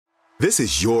This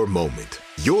is your moment,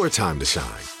 your time to shine,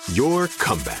 your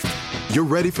comeback. You're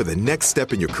ready for the next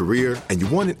step in your career, and you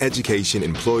want an education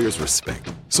employers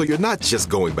respect. So you're not just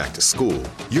going back to school,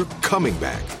 you're coming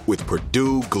back with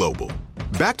Purdue Global.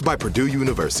 Backed by Purdue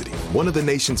University, one of the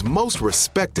nation's most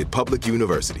respected public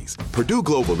universities, Purdue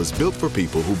Global is built for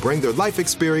people who bring their life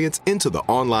experience into the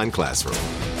online classroom.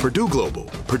 Purdue Global,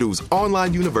 Purdue's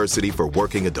online university for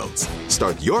working adults.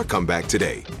 Start your comeback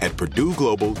today at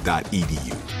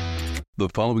purdueglobal.edu. The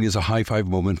following is a high-five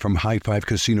moment from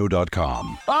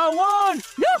highfivecasino.com. I won!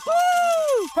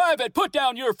 Yahoo! Private, put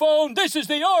down your phone. This is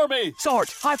the Army.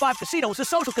 Sarge, High Five Casino is a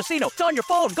social casino. It's on your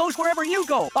phone. Goes wherever you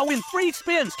go. I win free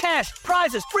spins, cash,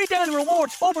 prizes, free daily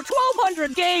rewards, over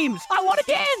 1,200 games. I won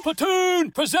again.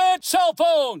 Platoon, present cell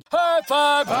phone. High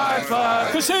Five. High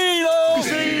Five. Casino.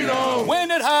 Casino. Win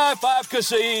at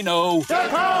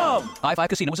highfivecasino.com. High Five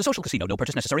Casino is a social casino. No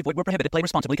purchase necessary. Void where prohibited. Play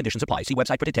responsibly. Conditions apply. See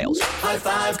website for details. High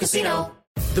Five Casino.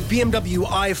 The BMW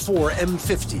i4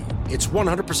 M50. It's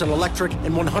 100% electric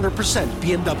and 100%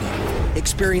 BMW.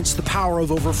 Experience the power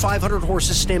of over 500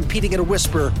 horses stampeding at a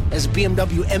whisper as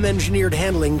BMW M-engineered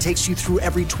handling takes you through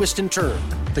every twist and turn.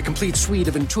 The complete suite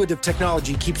of intuitive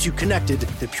technology keeps you connected.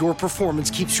 The pure performance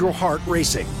keeps your heart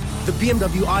racing. The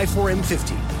BMW i4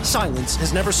 M50. Silence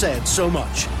has never said so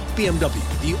much.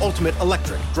 BMW, the ultimate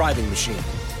electric driving machine.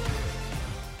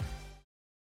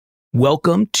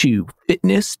 Welcome to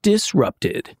Fitness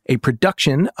Disrupted, a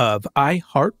production of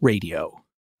iHeartRadio.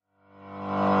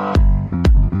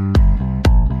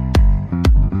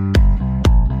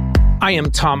 I am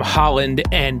Tom Holland,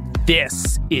 and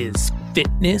this is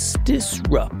Fitness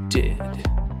Disrupted.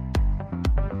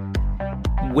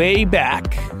 Way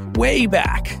back,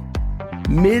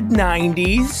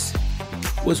 mid-90s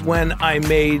was when I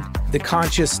made the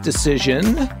conscious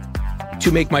decision to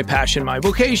make my passion my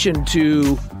vocation,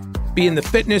 to be in the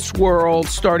fitness world,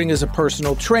 starting as a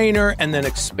personal trainer and then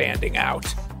expanding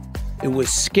out. It was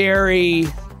scary.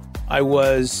 I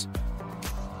was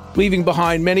leaving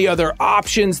behind many other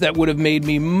options that would have made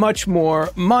me much more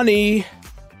money,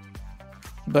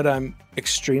 but I'm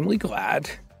extremely glad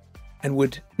and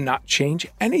would not change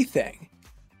anything.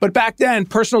 But back then,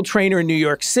 personal trainer in New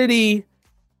York City,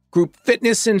 group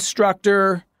fitness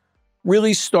instructor,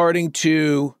 really starting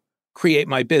to create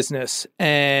my business.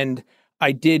 And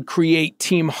I did create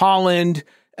Team Holland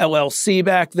LLC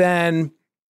back then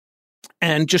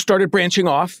and just started branching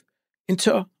off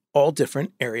into all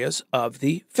different areas of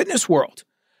the fitness world.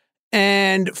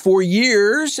 And for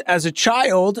years as a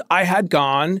child, I had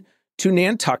gone to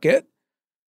Nantucket.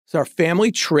 It's our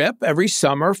family trip every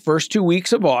summer, first 2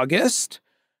 weeks of August,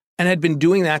 and had been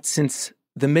doing that since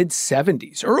the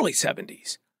mid-70s, early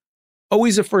 70s.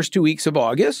 Always the first 2 weeks of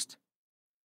August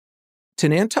to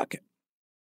Nantucket.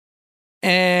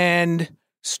 And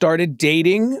started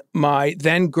dating my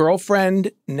then girlfriend,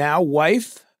 now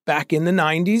wife, back in the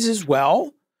 90s as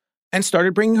well, and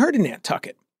started bringing her to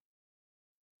Nantucket.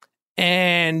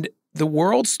 And the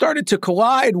world started to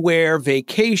collide where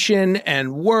vacation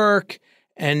and work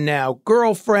and now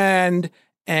girlfriend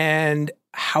and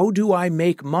how do I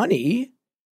make money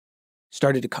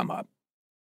started to come up.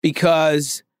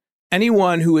 Because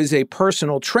anyone who is a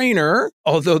personal trainer,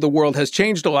 although the world has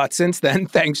changed a lot since then,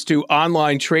 thanks to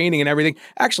online training and everything,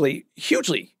 actually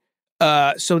hugely.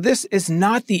 So this is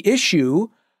not the issue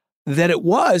that it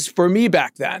was for me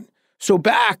back then. So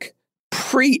back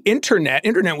pre-internet,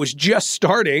 internet was just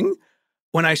starting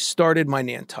when I started my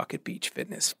Nantucket Beach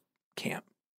Fitness camp.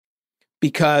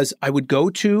 Because I would go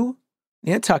to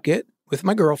Nantucket with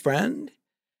my girlfriend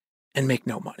and make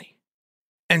no money.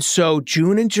 And so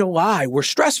June and July were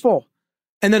stressful.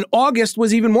 And then August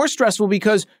was even more stressful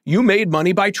because you made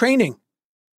money by training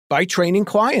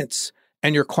clients.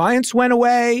 And your clients went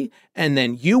away, and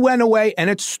then you went away, and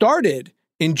it started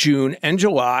in June and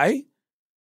July.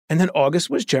 And then August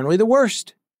was generally the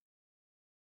worst.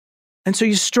 And so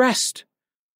you stressed.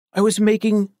 I was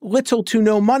making little to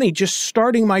no money just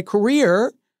starting my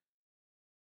career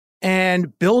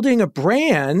and building a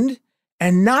brand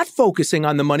and not focusing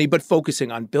on the money, but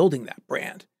focusing on building that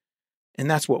brand. And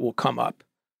that's what will come up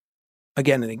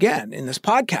again and again in this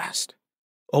podcast,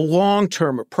 a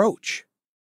long-term approach.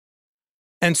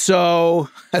 And so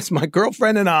as my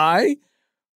girlfriend and I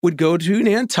would go to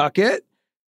Nantucket,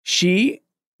 she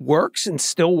works and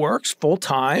still works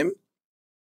full-time,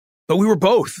 but we were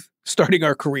both starting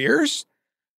our careers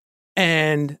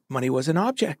and money was an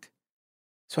object.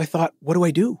 So I thought, what do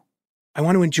I do? I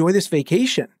want to enjoy this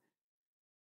vacation.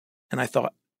 And I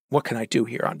thought, what can I do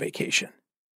here on vacation?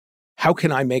 How can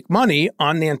I make money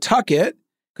on Nantucket?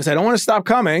 Because I don't want to stop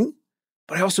coming,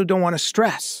 but I also don't want to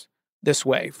stress this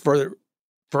way for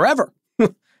forever.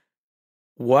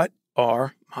 what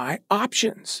are my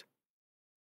options?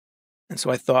 And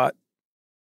so I thought,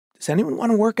 does anyone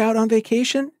want to work out on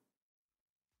vacation?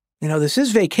 You know, this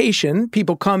is vacation.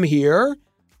 People come here,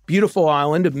 beautiful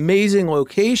island, amazing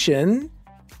location.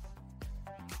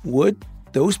 Would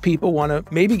those people want to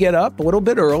maybe get up a little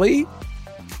bit early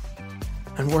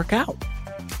and work out?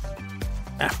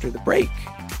 After the break,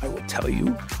 I will tell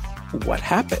you what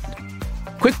happened.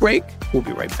 Quick break. We'll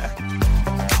be right back.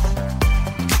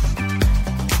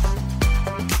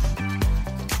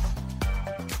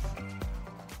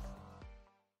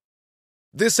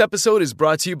 This episode is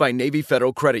brought to you by Navy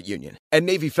Federal Credit Union. At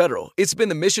Navy Federal, it's been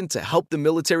the mission to help the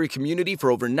military community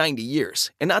for over 90 years.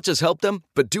 And not just help them,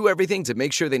 but do everything to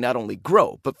make sure they not only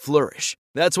grow, but flourish.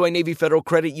 That's why Navy Federal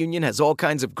Credit Union has all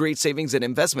kinds of great savings and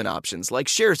investment options like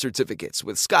share certificates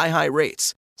with sky-high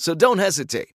rates. So don't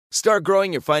hesitate. Start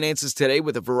growing your finances today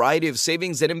with a variety of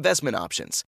savings and investment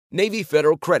options. Navy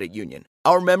Federal Credit Union.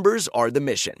 Our members are the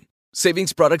mission.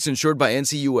 Savings products insured by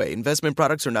NCUA. Investment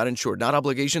products are not insured, not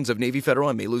obligations of Navy Federal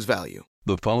and may lose value.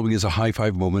 The following is a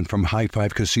high-five moment from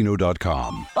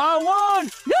highfivecasino.com. I won!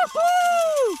 Yahoo!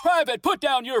 Private, put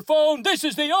down your phone. This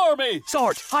is the Army.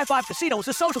 Sarge, High Five Casino is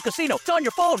a social casino. It's on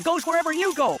your phone, goes wherever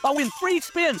you go. I win free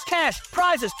spins, cash,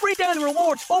 prizes, free daily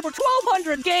rewards, over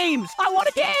 1,200 games. I won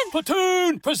again.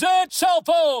 Platoon, present cell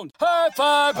phone. High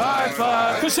Five. High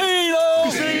Five. Casino.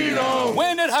 Casino.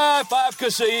 Win at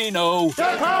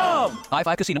highfivecasino.com. High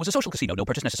Five Casino is a social casino. No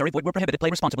purchase necessary. Void where prohibited. Play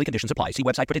responsibly. Conditions apply. See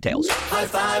website for details. High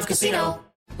Five Casino.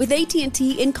 With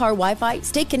AT&T in-car Wi-Fi,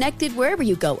 stay connected wherever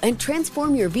you go and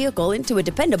transform your vehicle into a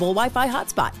dependable Wi-Fi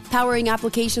hotspot. Powering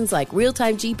applications like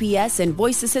real-time GPS and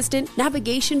voice assistant,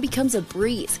 navigation becomes a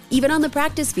breeze. Even on the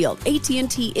practice field,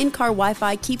 AT&T in-car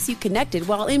Wi-Fi keeps you connected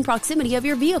while in proximity of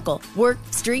your vehicle. Work,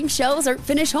 stream shows, or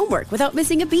finish homework without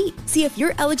missing a beat. See if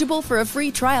you're eligible for a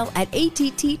free trial at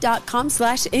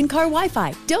att.com/in-car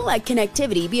Wi-Fi. Don't let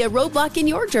connectivity be a roadblock in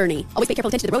your journey. Always pay careful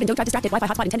attention to the road and don't drive distracted. Wi-Fi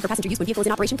hotspot intended for passenger use when vehicle is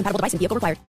in operation. Compatible device and vehicle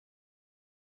required.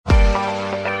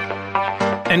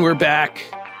 And we're back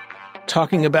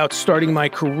talking about starting my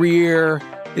career.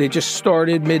 It had just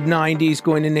started mid-90s,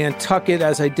 going to Nantucket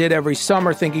as I did every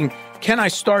summer, thinking, can I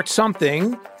start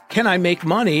something? Can I make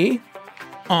money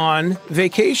on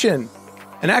vacation?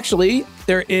 And actually,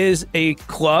 there is a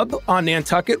club on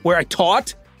Nantucket where I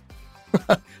taught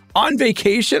on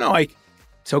vacation. I'm like,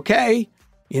 it's okay.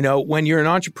 You know, when you're an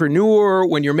entrepreneur,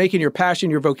 when you're making your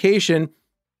passion your vocation,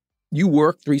 you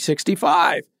work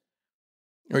 365.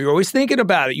 Or you're always thinking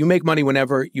about it. You make money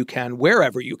whenever you can,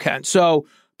 wherever you can. So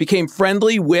became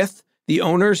friendly with the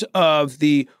owners of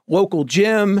the local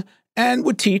gym and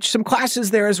would teach some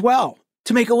classes there as well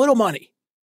to make a little money.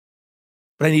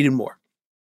 But I needed more.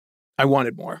 I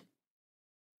wanted more.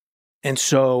 And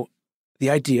so the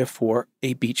idea for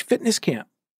a beach fitness camp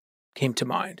came to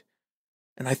mind.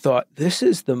 And I thought, this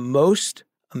is the most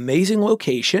amazing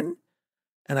location.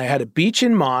 And I had a beach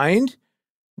in mind,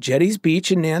 Jetty's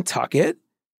Beach in Nantucket.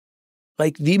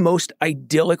 Like the most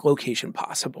idyllic location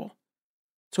possible.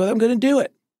 So I'm going to do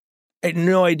it. I had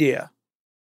no idea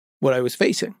what I was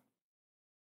facing.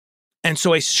 And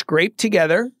so I scraped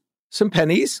together some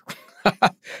pennies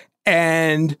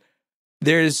and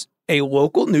there's a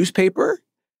local newspaper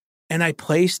and I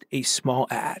placed a small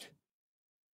ad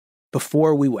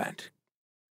before we went.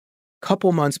 A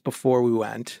couple months before we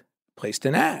went, placed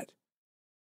an ad.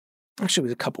 Actually, it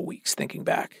was a couple weeks thinking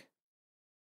back.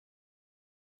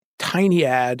 Tiny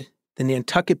ad, the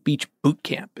Nantucket Beach Boot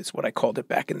Camp is what I called it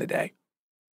back in the day.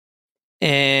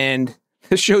 And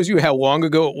this shows you how long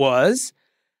ago it was.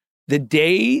 The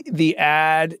day the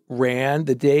ad ran,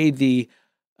 the day the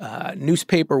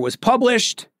newspaper was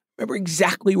published, I remember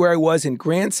exactly where I was in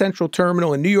Grand Central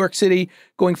Terminal in New York City,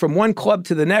 going from one club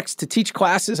to the next to teach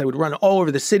classes. I would run all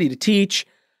over the city to teach,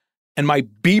 and my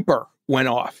beeper went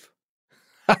off.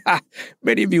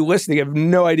 Many of you listening have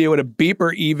no idea what a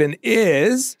beeper even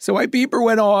is. So my beeper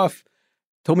went off,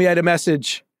 told me I had a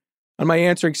message on my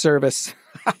answering service.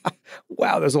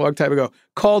 Wow, that was a long time ago.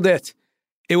 Called it.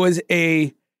 It was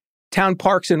a Town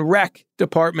Parks and Rec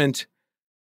Department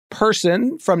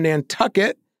person from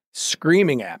Nantucket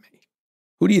screaming at me.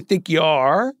 Who do you think you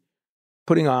are?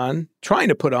 Trying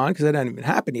to put on, because that hadn't even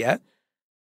happened yet,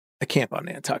 a camp on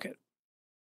Nantucket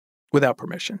without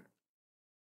permission.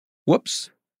 Whoops.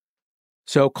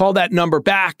 So call that number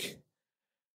back.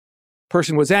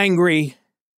 Person was angry.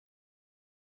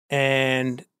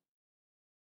 And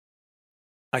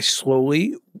I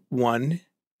slowly won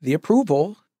the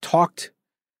approval, talked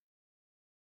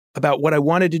about what I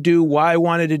wanted to do, why I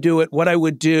wanted to do it, what I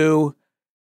would do,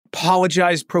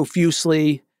 apologized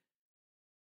profusely.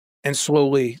 And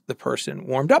slowly the person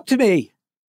warmed up to me.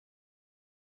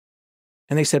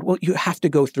 And they said, well, you have to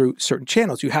go through certain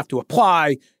channels. You have to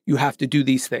apply. You have to do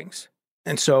these things.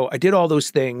 And so I did all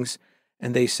those things.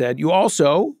 And they said, you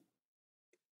also,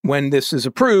 when this is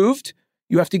approved,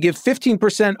 you have to give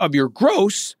 15% of your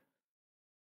gross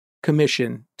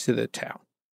commission to the town.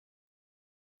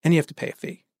 And you have to pay a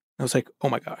fee. I was like, oh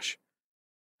my gosh,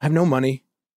 I have no money.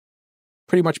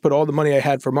 Pretty much put all the money I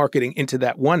had for marketing into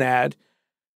that one ad.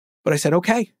 But I said,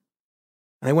 okay.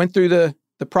 And I went through the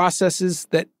processes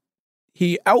that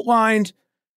he outlined,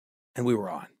 and we were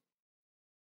on.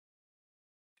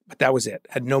 But that was it.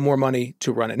 Had no more money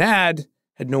to run an ad,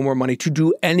 had no more money to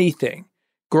do anything.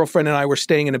 Girlfriend and I were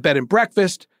staying in a bed and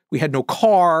breakfast. We had no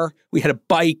car. We had a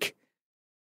bike,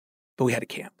 but we had a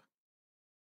camp.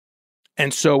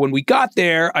 And so when we got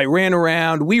there,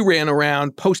 we ran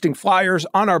around posting flyers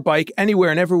on our bike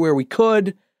anywhere and everywhere we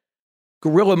could.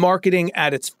 Guerrilla marketing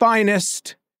at its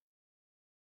finest.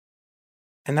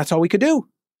 And that's all we could do.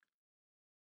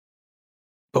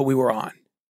 But we were on.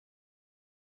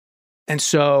 And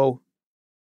so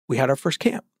we had our first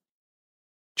camp.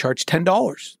 Charged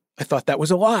 $10. I thought that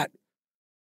was a lot.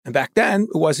 And back then,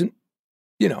 it wasn't,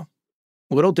 a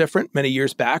little different many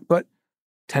years back, but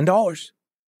 $10.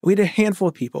 We had a handful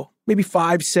of people, maybe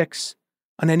 5, 6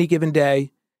 on any given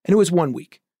day. And it was 1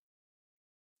 week,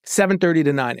 7:30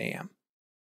 to 9 a.m.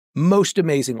 Most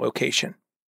amazing location.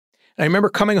 And I remember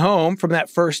coming home from that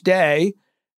first day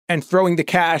and throwing the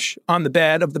cash on the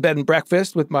bed of the bed and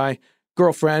breakfast with my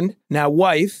girlfriend, now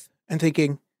wife, and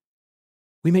thinking,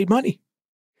 we made money.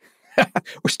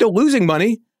 We're still losing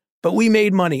money, but we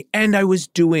made money. And I was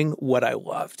doing what I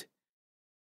loved.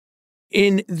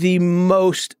 In the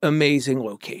most amazing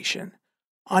location,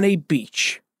 on a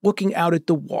beach, looking out at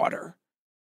the water.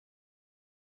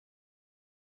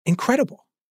 Incredible.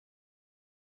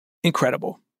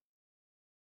 Incredible.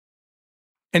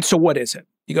 And so what is it?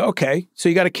 You go, okay, so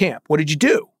you got a camp. What did you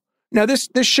do? Now, this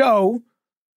show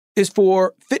is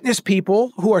for fitness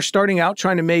people who are starting out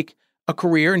trying to make a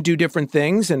career and do different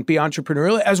things and be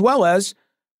entrepreneurial, as well as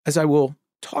I will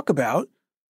talk about,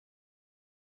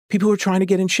 people who are trying to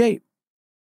get in shape.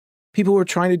 People who are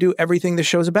trying to do everything the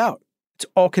show's about. It's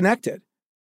all connected.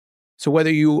 So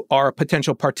whether you are a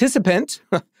potential participant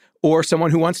or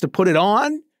someone who wants to put it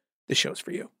on, the show's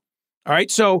for you. All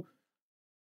right, so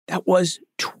that was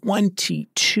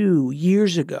 22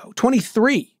 years ago,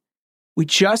 23. We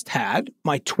just had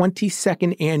my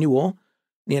 22nd annual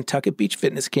Nantucket Beach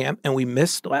Fitness Camp, and we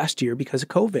missed last year because of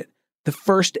COVID. The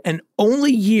first and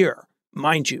only year,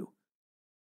 mind you,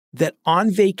 that on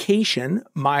vacation,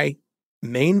 my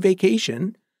main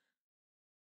vacation,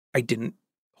 I didn't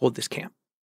hold this camp.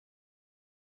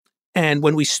 And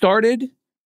when we started,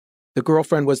 the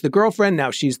girlfriend was the girlfriend.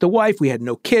 Now she's the wife. We had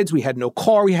no kids. We had no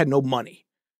car. We had no money.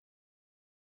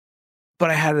 But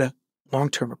I had a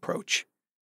long-term approach.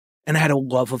 And I had a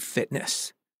love of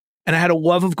fitness. And I had a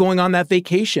love of going on that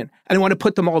vacation. I didn't want to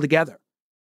put them all together.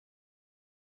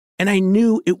 And I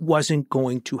knew it wasn't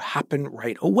going to happen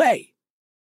right away.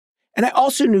 And I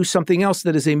also knew something else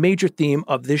that is a major theme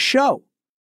of this show.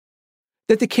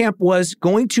 That the camp was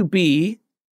going to be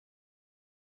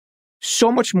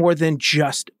so much more than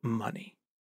just money.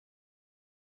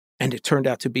 And it turned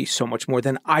out to be so much more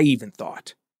than I even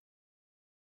thought.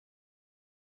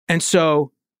 And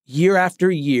so year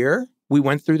after year, we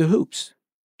went through the hoops,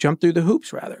 jumped through the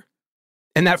hoops rather.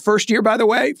 And that first year, by the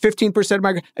way, 15% of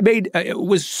my, it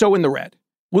was so in the red,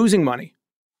 losing money.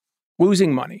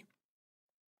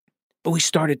 But we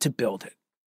started to build it.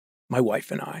 My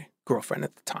wife and I, girlfriend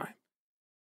at the time.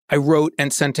 I wrote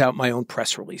and sent out my own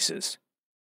press releases.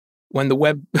 When the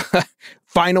web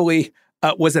finally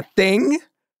was a thing,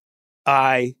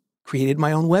 I created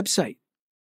my own website.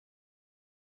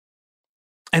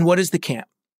 And what is the camp?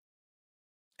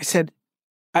 I said,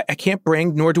 I can't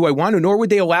bring, nor do I want to, nor would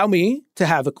they allow me to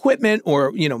have equipment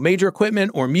or, major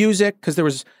equipment or music,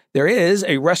 because there is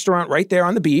a restaurant right there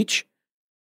on the beach.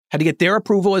 Had to get their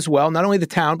approval as well, not only the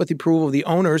town, but the approval of the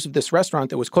owners of this restaurant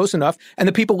that was close enough. And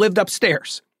the people lived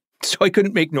upstairs, so I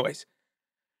couldn't make noise.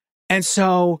 And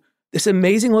so this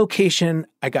amazing location,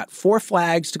 I got 4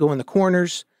 flags to go in the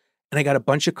corners, and I got a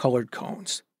bunch of colored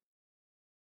cones.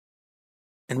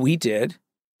 And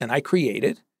I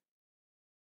created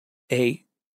a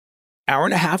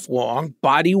hour-and-a-half long,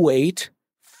 body weight,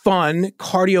 fun,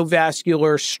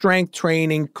 cardiovascular, strength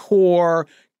training, core,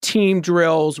 team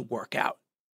drills workout.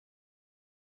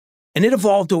 And it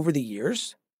evolved over the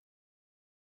years.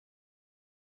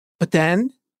 But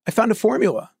then I found a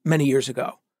formula many years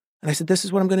ago. And I said, this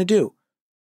is what I'm going to do.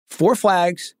 4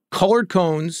 flags, colored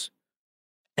cones,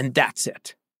 and that's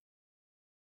it.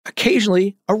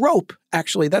 Occasionally, a rope,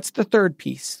 actually. That's the third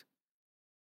piece.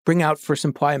 bring out for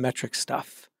some plyometric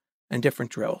stuff and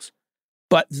different drills.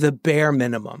 But the bare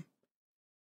minimum.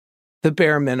 The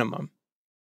bare minimum.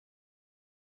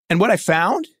 And what I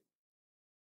found,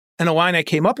 and a line I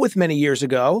came up with many years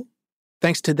ago,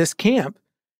 thanks to this camp,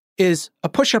 is a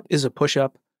push-up is a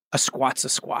push-up, a squat's a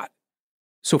squat.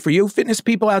 So for you fitness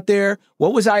people out there,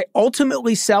 what was I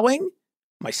ultimately selling?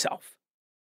 Myself.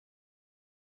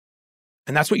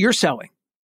 And that's what you're selling.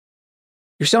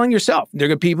 You're selling yourself. There are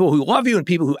going to be people who love you and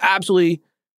people who absolutely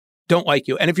don't like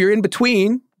you. And if you're in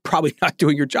between, probably not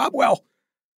doing your job well.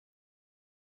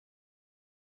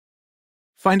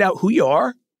 Find out who you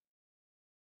are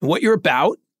and what you're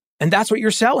about, and that's what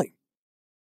you're selling.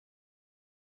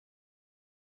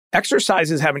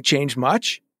 Exercises haven't changed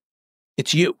much.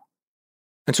 It's you.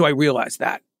 And so I realized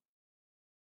that.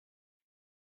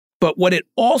 But what it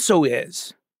also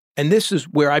is, and this is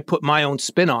where I put my own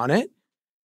spin on it,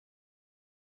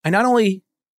 I not only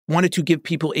wanted to give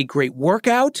people a great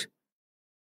workout,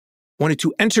 wanted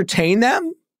to entertain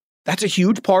them. That's a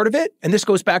huge part of it. And this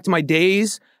goes back to my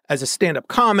days as a stand-up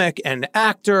comic and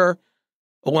actor,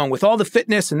 along with all the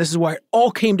fitness. And this is why it all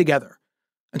came together.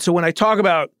 And so when I talk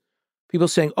about people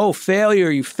saying, oh, failure,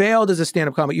 you failed as a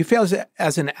stand-up comic, you failed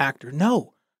as an actor.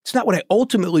 No, it's not what I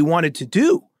ultimately wanted to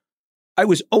do. I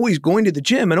was always going to the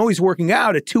gym and always working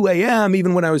out at 2 a.m.,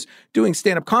 even when I was doing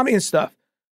stand-up comedy and stuff.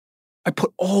 I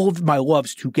put all of my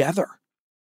loves together.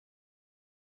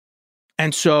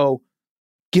 And so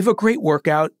give a great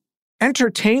workout,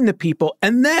 entertain the people,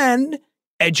 and then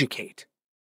educate.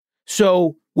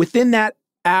 So within that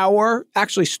hour,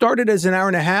 actually started as an hour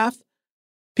and a half,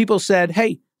 people said,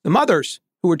 hey, the mothers,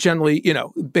 who were generally,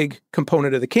 a big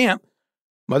component of the camp,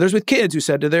 mothers with kids who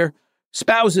said to their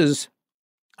spouses,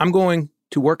 I'm going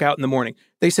to work out in the morning.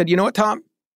 They said, you know what, Tom?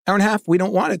 Hour and a half, we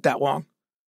don't want it that long.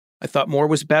 I thought more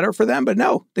was better for them, but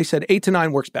no, they said 8 to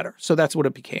 9 works better. So that's what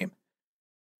it became.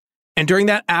 And during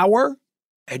that hour,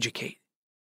 educate.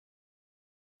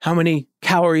 How many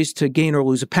calories to gain or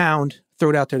lose a pound?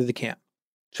 Throw it out there to the camp.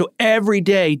 So every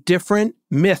day, different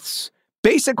myths,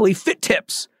 basically fit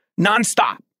tips,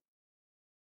 nonstop.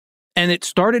 And it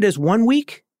started as 1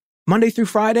 week, Monday through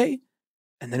Friday,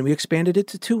 and then we expanded it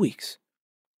to 2 weeks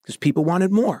because people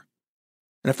wanted more.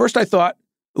 And at first I thought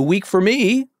a week for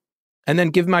me, and then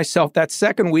give myself that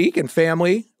second week and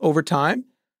family over time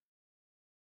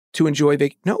to enjoy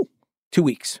 2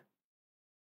 weeks.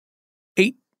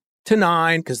 8 to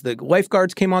 9, because the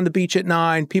lifeguards came on the beach at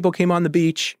 9, people came on the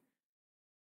beach,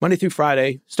 Monday through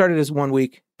Friday, started as 1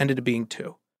 week, ended up being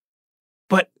 2.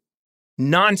 But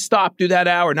nonstop through that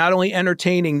hour, not only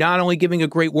entertaining, not only giving a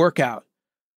great workout,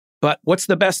 but what's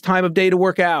the best time of day to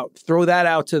work out? Throw that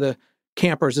out to the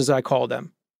campers, as I call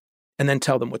them, and then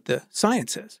tell them what the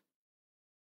science is.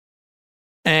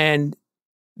 And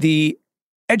the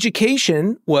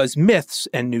education was myths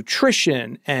and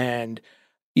nutrition and,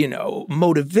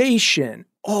 motivation,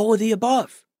 all of the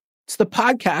above. It's the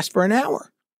podcast for an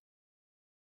hour.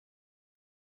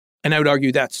 And I would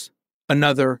argue that's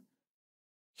another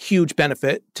huge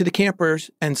benefit to the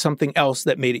campers and something else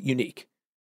that made it unique.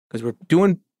 Because we're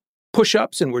doing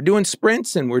push-ups and we're doing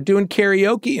sprints and we're doing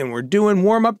karaoke and we're doing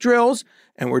warm-up drills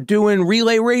and we're doing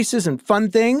relay races and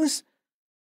fun things.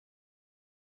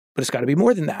 But it's got to be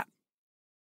more than that.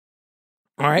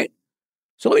 All right.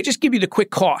 So let me just give you the quick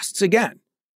costs again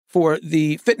for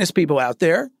the fitness people out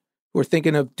there who are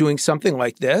thinking of doing something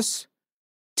like this.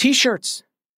 T-shirts.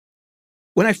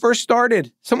 When I first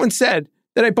started, someone said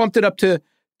that I bumped it up to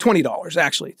 $20,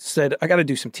 actually. Said, I got to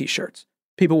do some T-shirts.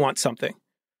 People want something.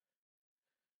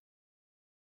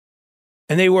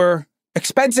 And they were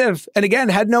expensive and again,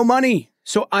 had no money.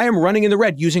 So I am running in the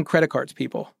red using credit cards,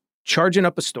 people. Charging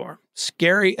up a storm.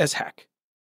 Scary as heck.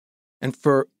 And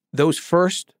for those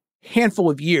first handful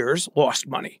of years, lost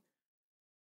money.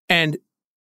 And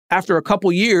after a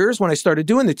couple years, when I started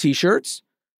doing the T-shirts,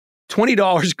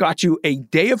 $20 got you a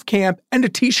day of camp and a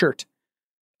T-shirt.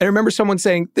 I remember someone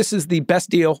saying, this is the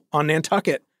best deal on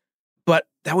Nantucket. But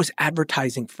that was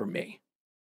advertising for me.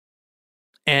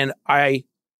 And I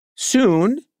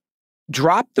soon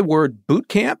dropped the word boot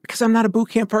camp because I'm not a boot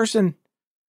camp person.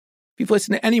 If you've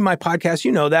listened to any of my podcasts,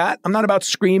 you know that. I'm not about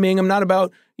screaming. I'm not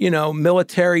about,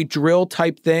 military drill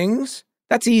type things.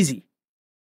 That's easy.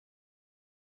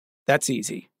 That's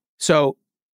easy. So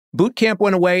boot camp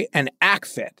went away and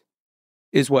ACFIT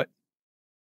is what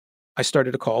I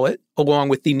started to call it, along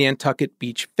with the Nantucket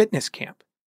Beach Fitness Camp.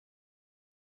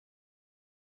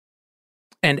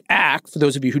 And AC, for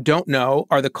those of you who don't know,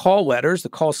 are the call letters, the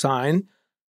call sign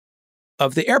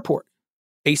of the airport,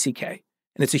 ACK.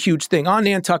 And it's a huge thing on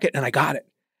Nantucket, and I got it.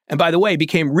 And by the way,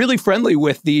 became really friendly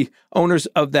with the owners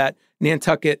of that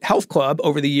Nantucket Health Club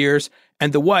over the years.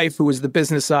 And the wife, who was the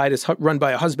business side, is run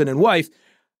by a husband and wife.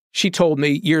 She told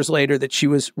me years later that she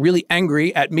was really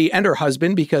angry at me and her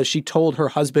husband because she told her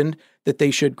husband that they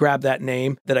should grab that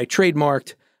name that I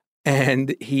trademarked,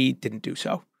 and he didn't do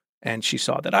so. And she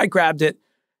saw that I grabbed it,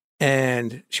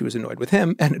 and she was annoyed with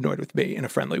him and annoyed with me in a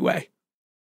friendly way.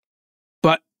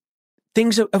 But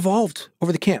things evolved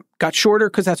over the camp. Got shorter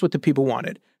because that's what the people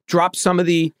wanted. Dropped some of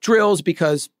the drills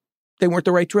because they weren't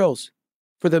the right drills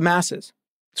for the masses.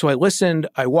 So I listened,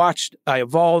 I watched, I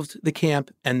evolved the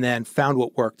camp, and then found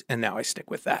what worked, and now I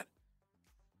stick with that.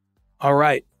 All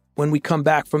right, when we come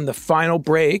back from the final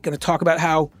break, going to talk about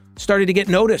how started to get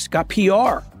noticed, got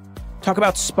PR, talk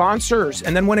about sponsors,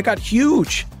 and then when it got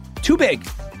huge, too big,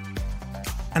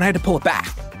 and I had to pull it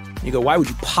back. You go, why would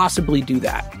you possibly do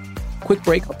that? Quick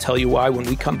break, I'll tell you why when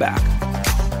we come back.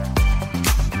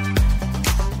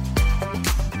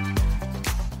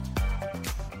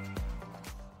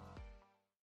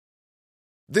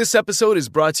 This episode is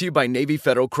brought to you by Navy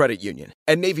Federal Credit Union.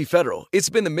 At Navy Federal, it's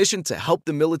been the mission to help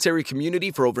the military community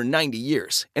for over 90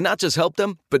 years. And not just help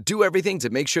them, but do everything to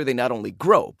make sure they not only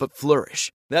grow, but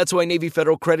flourish. That's why Navy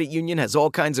Federal Credit Union has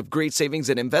all kinds of great savings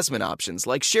and investment options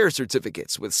like share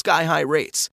certificates with sky-high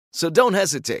rates. So don't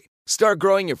hesitate. Start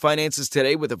growing your finances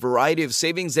today with a variety of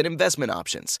savings and investment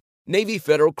options. Navy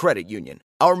Federal Credit Union.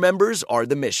 Our members are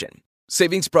the mission.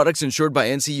 Savings products insured by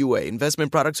NCUA.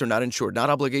 Investment products are not insured, not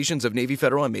obligations of Navy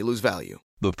Federal and may lose value.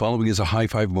 The following is a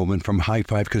high-five moment from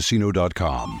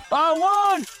highfivecasino.com. I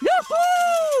won! Yahoo!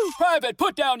 Private,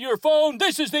 put down your phone.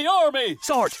 This is the Army.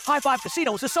 Sarge, High Five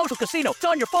Casino is a social casino. It's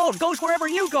on your phone, goes wherever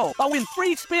you go. I win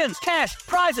free spins, cash,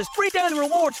 prizes, free daily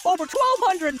rewards, over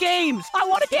 1,200 games. I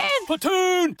won again.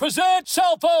 Platoon, present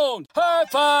cell phone. High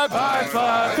Five. High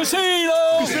Five.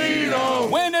 Casino. Casino.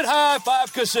 Win at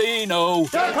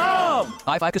highfivecasino.com.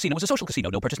 High Five Casino is a social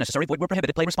casino. No purchase necessary. Void where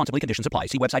prohibited. Play responsibly. Conditions apply.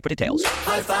 See website for details.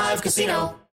 High Five Casino.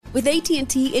 With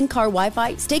AT&T in-car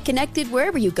Wi-Fi, stay connected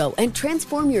wherever you go and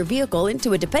transform your vehicle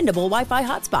into a dependable Wi-Fi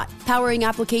hotspot. Powering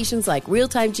applications like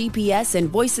real-time GPS and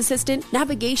voice assistant,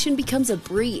 navigation becomes a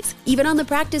breeze. Even on the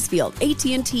practice field,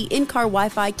 AT&T in-car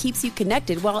Wi-Fi keeps you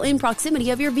connected while in proximity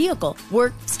of your vehicle.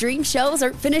 Work, stream shows,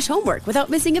 or finish homework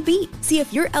without missing a beat. See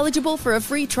if you're eligible for a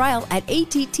free trial at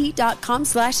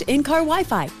att.com/in-car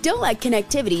Wi-Fi. Don't let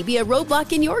connectivity be a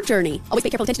roadblock in your journey. Always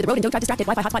pay careful attention to the road and don't drive distracted.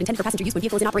 Wi-Fi hotspot intended for passenger use when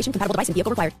vehicle is in operation. Compatible device and vehicle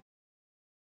required.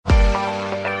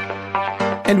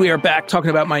 And we are back talking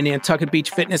about my Nantucket Beach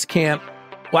Fitness Camp.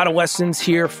 A lot of lessons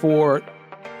here for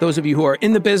those of you who are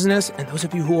in the business and those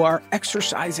of you who are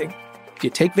exercising. You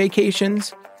take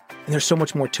vacations, and there's so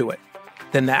much more to it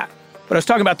than that. But I was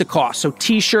talking about the cost. So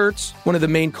T-shirts, one of the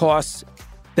main costs.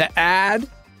 The ad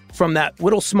from that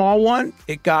little small one,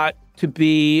 it got to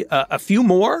be a few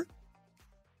more.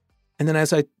 And then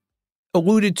as I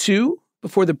alluded to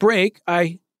before the break,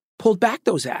 I pulled back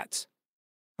those ads.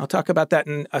 I'll talk about that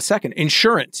in a second.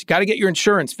 Insurance. You got to get your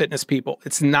insurance, fitness people.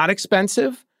 It's not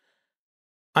expensive.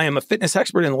 I am a fitness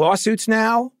expert in lawsuits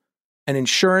now and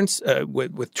insurance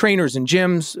with trainers and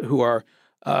gyms who are,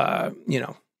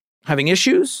 having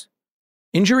issues,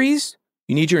 injuries.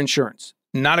 You need your insurance.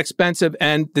 Not expensive,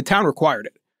 and the town required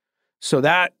it. So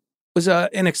that was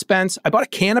an expense. I bought a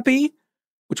canopy,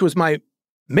 which was my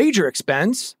major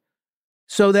expense,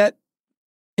 so that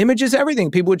images everything.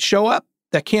 People would show up,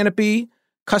 that canopy,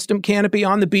 custom canopy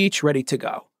on the beach, ready to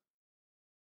go.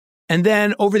 And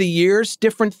then over the years,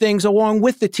 different things along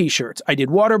with the T-shirts. I did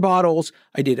water bottles,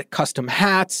 I did custom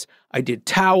hats, I did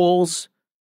towels.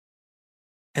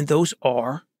 And those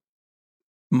are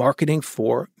marketing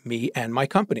for me and my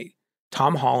company,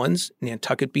 Tom Holland's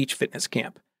Nantucket Beach Fitness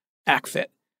Camp,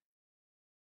 ACFIT.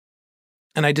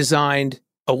 And I designed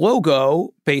a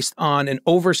logo based on an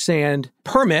oversand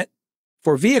permit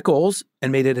for vehicles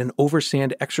and made it an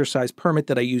oversand exercise permit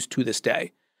that I use to this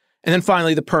day. And then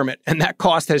finally, the permit. And that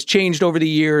cost has changed over the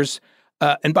years.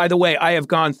 And by the way, I have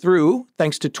gone through,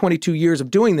 thanks to 22 years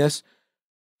of doing this,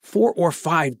 4 or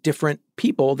 5 different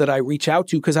people that I reach out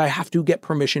to because I have to get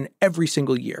permission every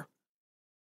single year.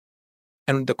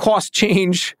 And the costs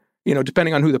change,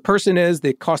 depending on who the person is,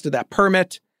 the cost of that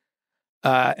permit.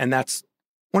 And that's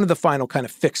one of the final kind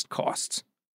of fixed costs.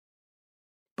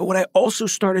 But what I also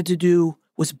started to do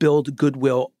was build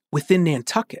goodwill within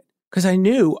Nantucket because I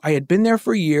knew I had been there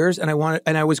for years and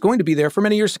I was going to be there for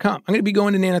many years to come. I'm going to be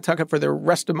going to Nantucket for the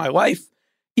rest of my life,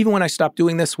 even when I stop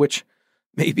doing this, which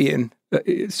may be in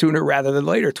sooner rather than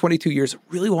later. 22 years, a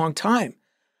really long time.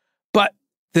 But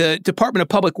the Department of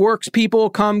Public Works people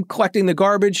come collecting the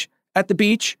garbage at the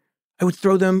beach. I would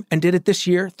throw them, and did it this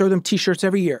year, throw them T-shirts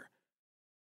every year.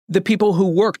 the people who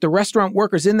work, the restaurant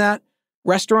workers in that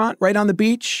restaurant right on the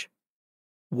beach,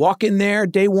 walk in there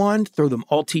day one, throw them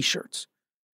all T-shirts.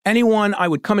 Anyone I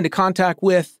would come into contact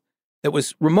with that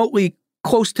was remotely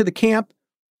close to the camp,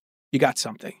 you got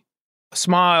something. A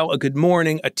smile, a good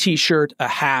morning, a T-shirt, a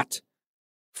hat,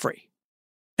 free.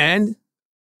 And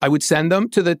I would send them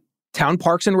to the town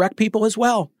parks and rec people as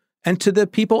well, and to the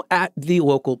people at the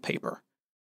local paper.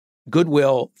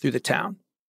 Goodwill through the town.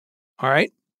 All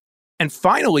right? And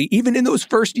finally, even in those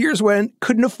first years when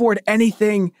couldn't afford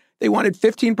anything, they wanted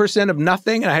 15% of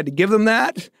nothing, and I had to give them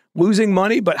that, losing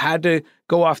money, but had to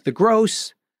go off the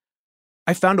gross.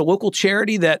 I found a local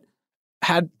charity that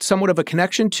had somewhat of a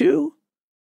connection to,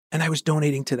 and I was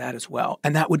donating to that as well.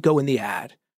 And that would go in the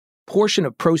ad. Portion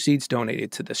of proceeds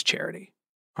donated to this charity.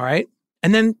 All right?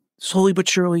 And then slowly but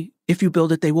surely, if you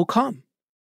build it, they will come.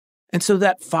 And so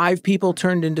that 5 people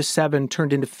turned into 7,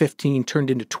 turned into 15, turned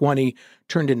into 20,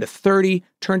 turned into 30,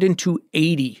 turned into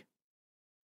 80,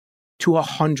 to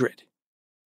 100.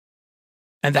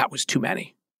 And that was too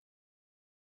many.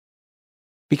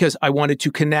 Because I wanted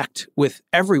to connect with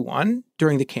everyone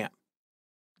during the camp.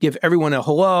 Give everyone a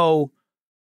hello,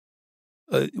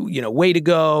 way to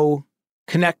go,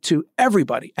 connect to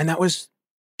everybody. And that was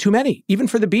too many, even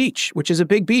for the beach, which is a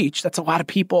big beach. That's a lot of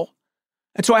people.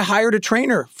 And so I hired a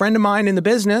trainer, friend of mine in the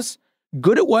business,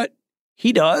 good at what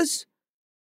he does,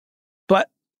 but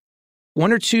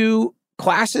 1 or 2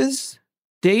 classes,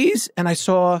 days, and I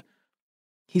saw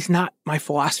he's not my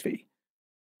philosophy,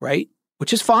 right?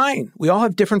 Which is fine. We all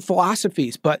have different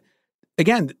philosophies. But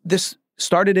again, this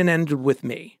started and ended with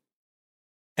me.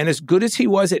 And as good as he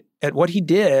was at what he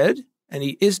did, and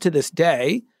he is to this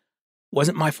day,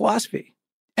 wasn't my philosophy.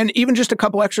 And even just a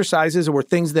couple exercises or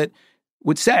things that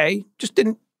would say just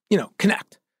didn't,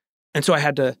 connect. And so I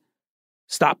had to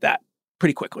stop that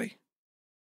pretty quickly.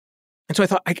 And so I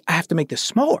thought, I have to make this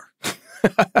smaller.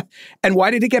 And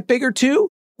why did it get bigger too?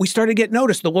 We started to get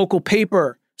noticed. The local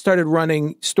paper started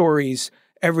running stories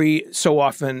every so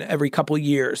often, every couple of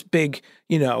years, big,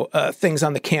 things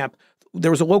on the camp.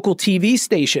 There was a local TV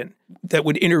station that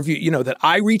would interview, that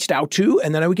I reached out to,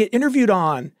 and then I would get interviewed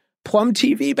on Plum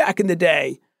TV back in the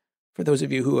day. For those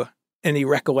of you who any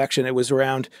recollection, it was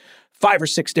around 5 or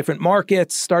 6 different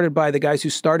markets, started by the guys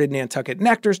who started Nantucket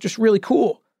Nectars, just really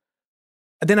cool.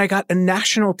 And then I got a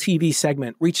national TV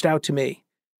segment, reached out to me.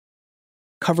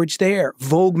 Coverage there,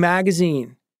 Vogue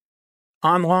magazine,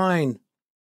 online,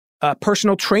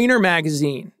 Personal Trainer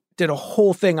magazine, did a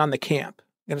whole thing on the camp.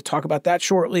 I'm going to talk about that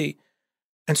shortly.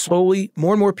 And slowly,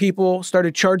 more and more people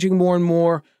started charging more and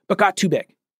more, but got too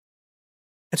big.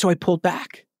 And so I pulled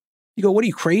back. You go, what are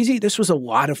you, crazy? This was a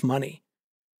lot of money.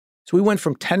 So we went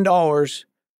from $10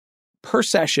 per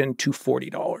session to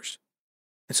 $40.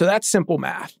 And so that's simple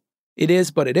math. It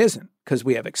is, but it isn't, because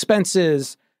we have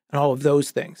expenses and all of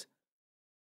those things.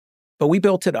 But we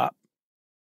built it up.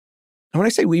 And when I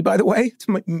say we, by the way, it's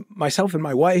myself and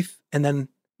my wife, and then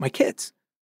my kids.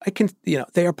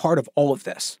 They are part of all of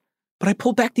this. But I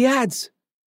pulled back the ads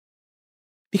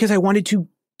because I wanted to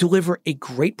deliver a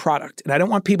great product. And I don't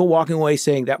want people walking away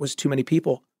saying that was too many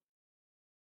people.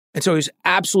 And so I was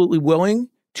absolutely willing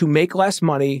to make less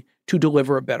money to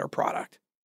deliver a better product.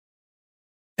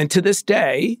 And to this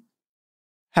day,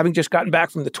 having just gotten back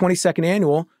from the 22nd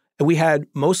annual, and we had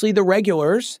mostly the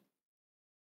regulars,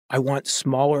 I want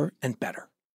smaller and better.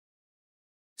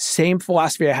 Same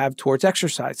philosophy I have towards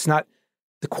exercise. It's not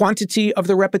the quantity of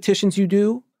the repetitions you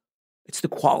do, it's the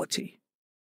quality.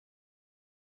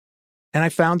 And I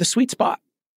found the sweet spot.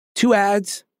 2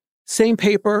 ads, same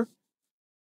paper,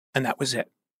 and that was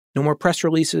it. No more press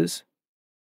releases,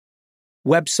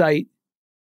 website,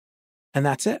 and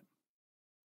that's it.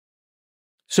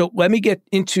 So let me get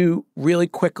into really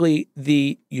quickly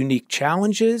the unique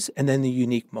challenges and then the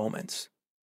unique moments.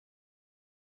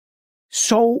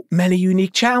 So many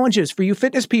unique challenges for you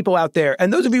fitness people out there.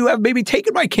 And those of you who have maybe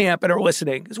taken my camp and are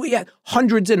listening, because we had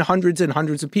hundreds and hundreds and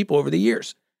hundreds of people over the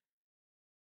years.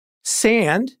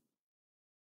 Sand,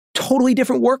 totally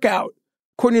different workout.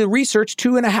 According to the research,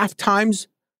 2.5 times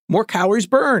more calories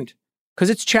burned because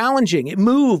it's challenging. It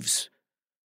moves.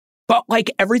 But like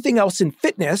everything else in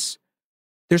fitness,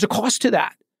 there's a cost to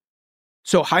that.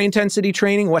 So high intensity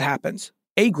training, what happens?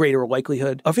 A greater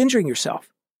likelihood of injuring yourself.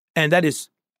 And that is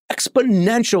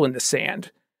exponential in the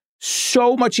sand.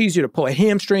 So much easier to pull a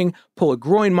hamstring, pull a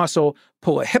groin muscle,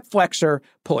 pull a hip flexor,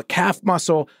 pull a calf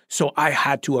muscle. So I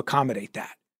had to accommodate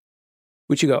that.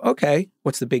 Which you go, okay,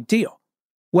 what's the big deal?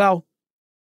 Well,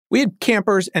 we had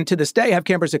campers, and to this day have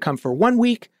campers that come for 1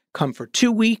 week, come for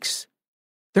 2 weeks.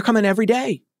 They're coming every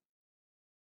day.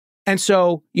 And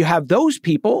so you have those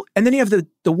people, and then you have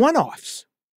the one-offs.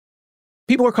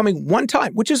 People are coming one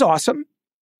time, which is awesome.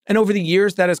 And over the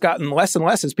years, that has gotten less and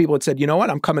less as people had said, you know what,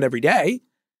 I'm coming every day.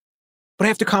 But I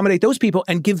have to accommodate those people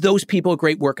and give those people a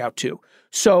great workout too.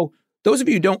 So those of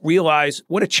you who don't realize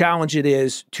what a challenge it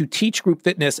is to teach group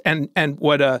fitness and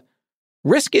what a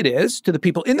risk it is to the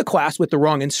people in the class with the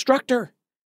wrong instructor.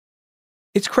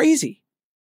 It's crazy.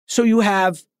 So you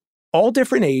have all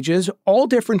different ages, all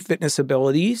different fitness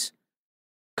abilities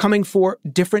coming for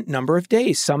different number of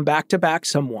days, some back-to-back,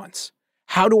 some once.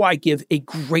 How do I give a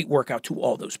great workout to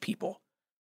all those people?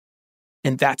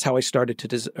 And that's how I started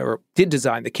to did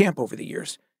design the camp over the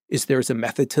years, is there's a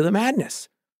method to the madness.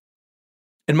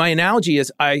 And my analogy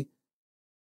is I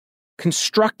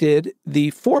constructed the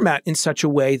format in such a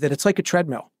way that it's like a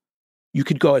treadmill. You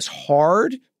could go as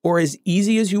hard or as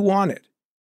easy as you wanted.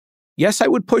 Yes, I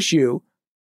would push you,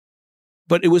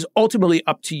 but it was ultimately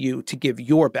up to you to give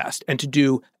your best and to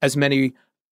do as many,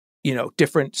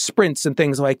 different sprints and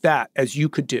things like that as you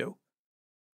could do.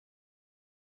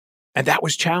 And that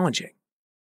was challenging.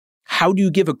 How do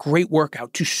you give a great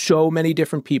workout to so many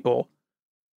different people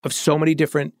of so many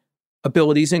different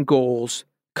abilities and goals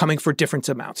coming for different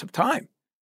amounts of time?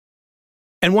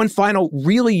 And one final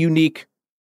really unique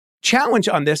challenge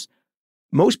on this,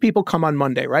 most people come on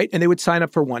Monday, right? And they would sign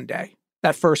up for one day,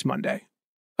 that first Monday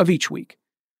of each week.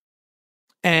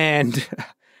 And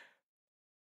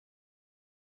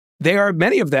there are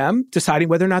many of them deciding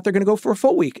whether or not they're going to go for a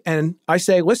full week. And I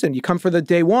say, listen, you come for the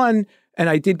day one, and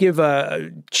I did give a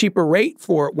cheaper rate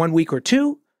for 1 week or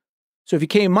two. So if you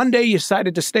came Monday, you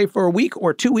decided to stay for a week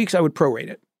or 2 weeks, I would prorate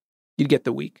it. You'd get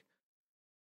the week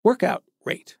workout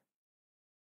rate.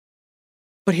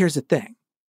 But here's the thing.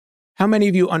 How many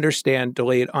of you understand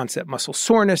delayed onset muscle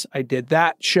soreness? I did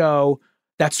that show.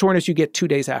 That soreness you get 2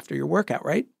 days after your workout,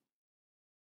 right?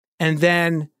 And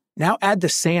then now add the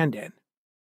sand in.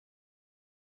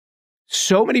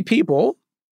 So many people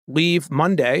leave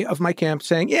Monday of my camp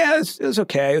saying, yeah, it was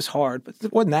okay, it was hard, but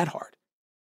it wasn't that hard.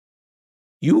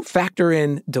 You factor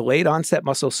in delayed onset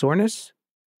muscle soreness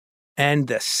and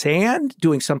the sand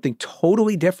doing something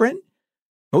totally different.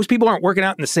 Most people aren't working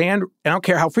out in the sand. I don't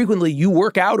care how frequently you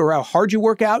work out or how hard you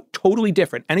work out, totally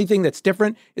different. Anything that's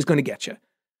different is going to get you.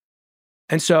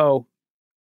 And so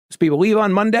as people leave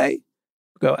on Monday,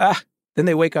 go, then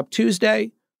they wake up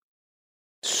Tuesday,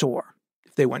 sore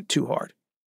if they went too hard.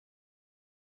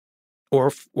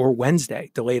 Or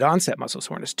Wednesday, delayed onset muscle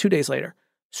soreness, 2 days later.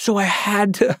 So I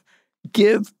had to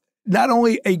give not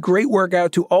only a great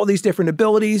workout to all these different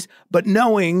abilities, but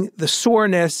knowing the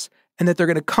soreness and that they're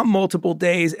going to come multiple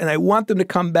days and I want them to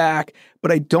come back,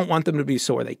 but I don't want them to be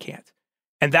sore. They can't.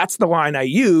 And that's the line I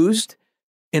used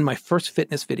in my first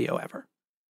fitness video ever.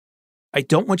 I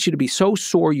don't want you to be so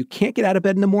sore you can't get out of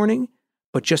bed in the morning,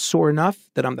 but just sore enough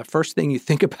that I'm the first thing you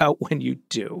think about when you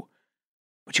do.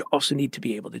 But you also need to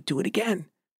be able to do it again.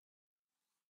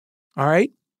 All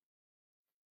right?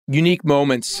 Unique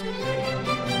moments.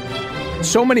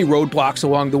 So many roadblocks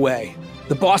along the way.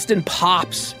 The Boston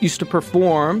Pops used to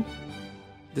perform.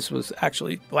 This was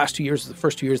actually the last 2 years, the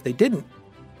first 2 years they didn't.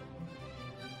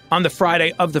 On the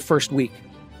Friday of the first week,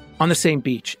 on the same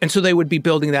beach. And so they would be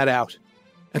building that out.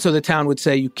 And so the town would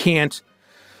say, you can't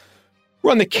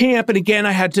run the camp. And again,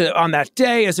 I had to, on that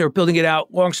day, as they were building it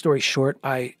out, long story short,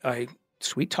 I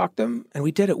sweet-talked them, and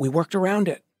we did it. We worked around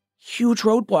it. Huge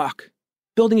roadblock.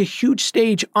 Building a huge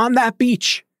stage on that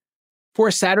beach for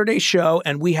a Saturday show,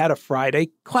 and we had a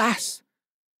Friday class.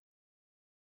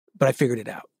 But I figured it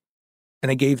out.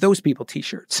 And I gave those people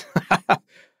T-shirts.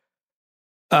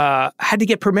 Had to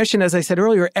get permission, as I said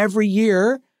earlier, every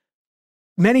year.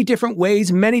 Many different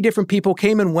ways, many different people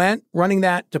came and went running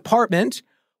that department.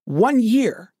 1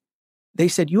 year, they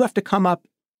said, you have to come up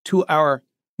to our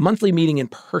monthly meeting in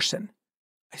person.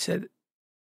 I said,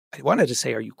 I wanted to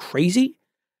say, are you crazy?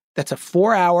 That's a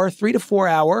 3 to 4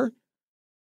 hour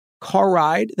car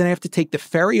ride. Then I have to take the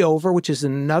ferry over, which is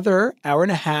another hour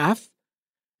and a half.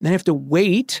 Then I have to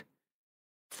wait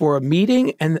for a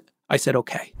meeting. And I said,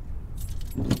 okay.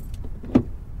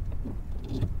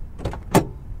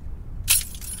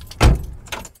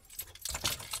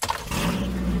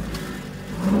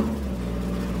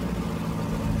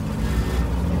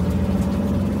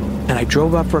 And I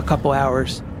drove up for a couple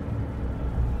hours.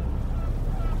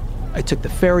 I took the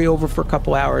ferry over for a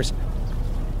couple hours.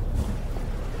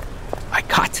 I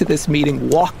got to this meeting,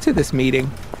 walked to this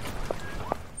meeting.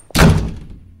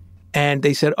 And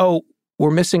they said, oh,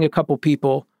 we're missing a couple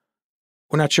people.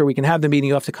 We're not sure we can have the meeting.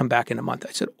 You'll have to come back in a month.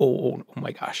 I said, oh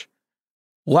my gosh.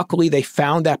 Luckily, they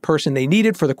found that person they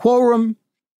needed for the quorum.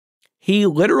 He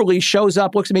literally shows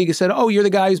up, looks at me, and said, oh, you're the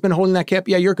guy who's been holding that camp?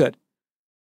 Yeah, you're good.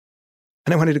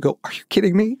 And I wanted to go, are you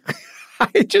kidding me?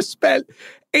 I just spent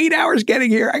 8 hours getting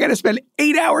here. I got to spend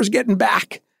 8 hours getting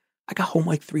back. I got home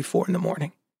like 3, 4 in the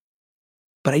morning.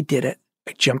 But I did it.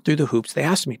 I jumped through the hoops they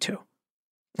asked me to.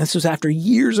 This was after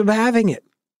years of having it.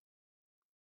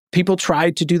 People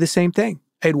tried to do the same thing.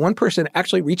 I had one person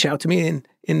actually reach out to me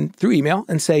through email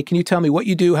and say, can you tell me what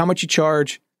you do, how much you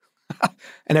charge,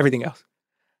 and everything else?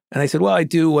 And I said, well, I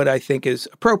do what I think is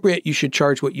appropriate. You should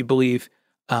charge what you believe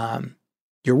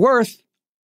you're worth.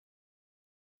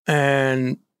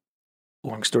 And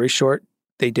long story short,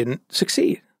 they didn't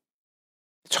succeed.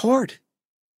 It's hard.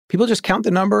 People just count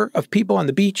the number of people on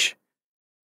the beach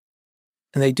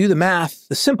and they do the math,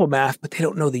 the simple math, but they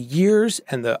don't know the years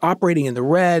and the operating in the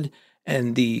red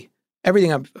and the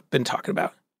everything I've been talking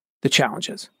about, the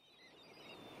challenges.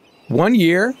 1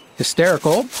 year,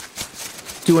 hysterical,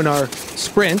 doing our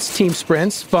sprints, team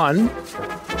sprints, fun.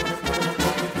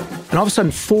 And all of a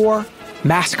sudden, 4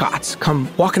 mascots come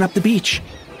walking up the beach,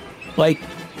 like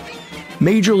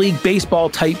Major League Baseball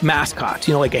type mascots,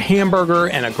 you know, like a hamburger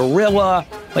and a gorilla,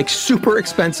 like super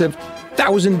expensive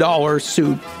 $1,000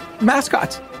 suit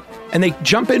mascots. And they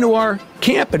jump into our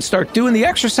camp and start doing the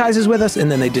exercises with us,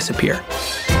 and then they disappear.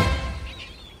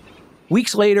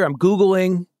 Weeks later, I'm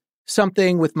Googling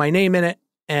something with my name in it,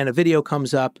 and a video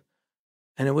comes up,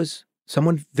 and it was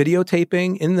someone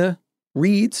videotaping in the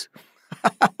reeds.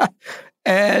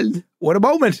 And what a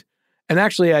moment. And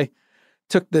actually, I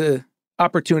took the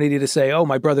opportunity to say, oh,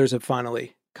 my brothers have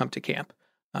finally come to camp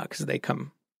because they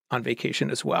come on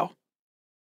vacation as well.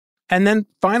 And then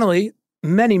finally,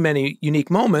 many, many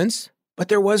unique moments. But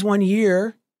there was 1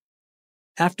 year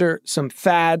after some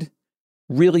fad,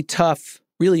 really tough,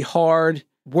 really hard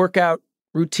workout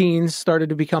routines started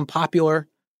to become popular.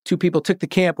 2 people took the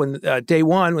camp when day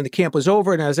 1, when the camp was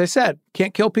over. And as I said,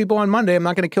 can't kill people on Monday. I'm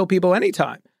not going to kill people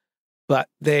anytime. But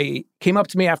they came up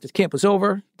to me after the camp was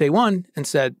over, day 1, and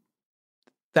said,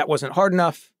 that wasn't hard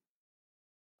enough.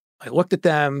 I looked at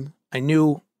them. I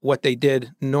knew what they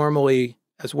did normally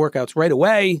as workouts right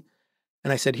away.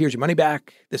 And I said, here's your money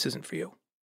back. This isn't for you.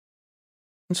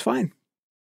 It's fine.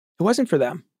 It wasn't for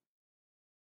them.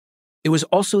 It was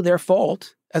also their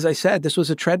fault. As I said, this was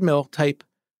a treadmill type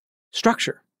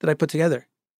structure that I put together.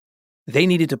 They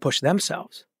needed to push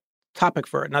themselves. Topic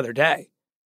for another day.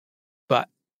 But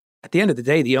at the end of the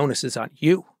day, the onus is on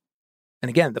you. And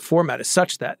again, the format is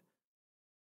such that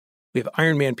we have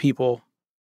Ironman people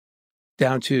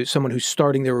down to someone who's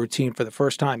starting their routine for the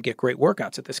first time get great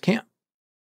workouts at this camp.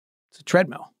 It's a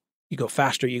treadmill. You go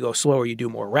faster, you go slower, you do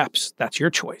more reps. That's your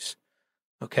choice.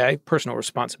 Okay? Personal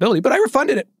responsibility. But I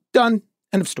refunded it. Done.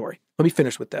 End of story. Let me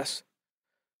finish with this.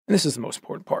 And this is the most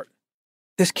important part.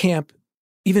 This camp,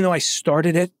 even though I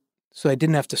started it so I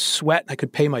didn't have to sweat, I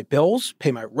could pay my bills,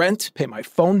 pay my rent, pay my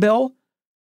phone bill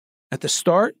at the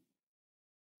start,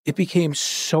 it became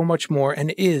so much more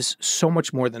and is so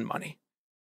much more than money.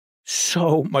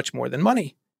 So much more than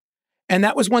money. And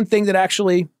that was one thing that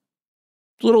actually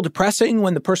was a little depressing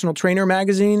when the Personal Trainer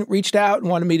magazine reached out and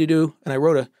wanted me to do, and I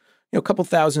wrote a couple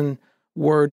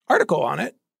 1,000-word article on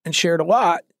it and shared a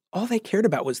lot. All they cared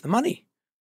about was the money.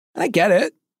 And I get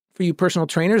it for you personal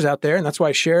trainers out there, and that's why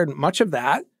I shared much of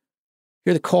that.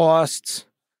 Here are the costs.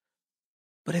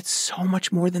 But it's so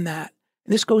much more than that.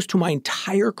 And this goes to my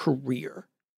entire career.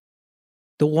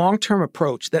 The long-term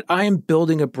approach that I am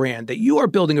building a brand, that you are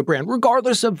building a brand,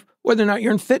 regardless of whether or not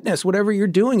you're in fitness, whatever you're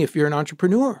doing if you're an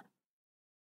entrepreneur.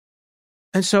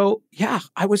 And so, yeah,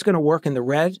 I was going to work in the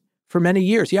red for many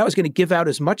years. Yeah, I was going to give out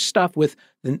as much stuff with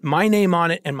my name on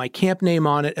it and my camp name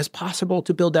on it as possible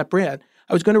to build that brand.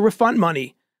 I was going to refund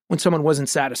money when someone wasn't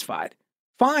satisfied.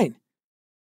 Fine.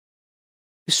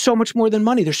 There's so much more than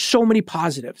money. There's so many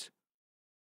positives.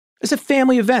 It's a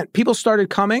family event. People started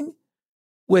coming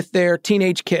with their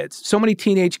teenage kids. So many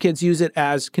teenage kids use it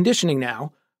as conditioning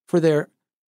now for their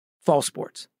fall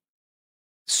sports.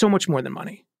 So much more than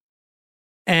money.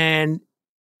 And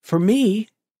for me,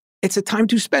 it's a time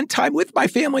to spend time with my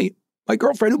family. My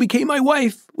girlfriend who became my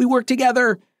wife, we work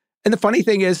together. And the funny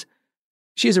thing is,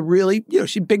 she has a really,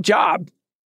 she's a big job,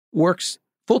 works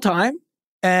full time,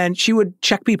 and she would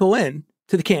check people in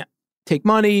to the camp, take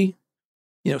money,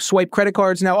 swipe credit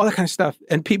cards now, all that kind of stuff.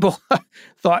 And people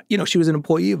thought, she was an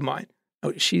employee of mine.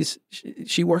 Oh,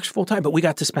 she works full time, but we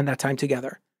got to spend that time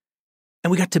together.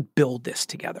 And we got to build this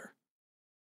together.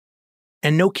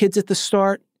 And no kids at the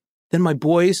start. Then my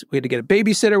boys, we had to get a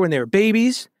babysitter when they were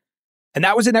babies. And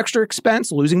that was an extra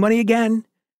expense, losing money again. And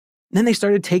then they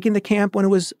started taking the camp when it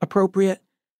was appropriate.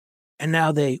 And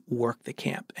now they work the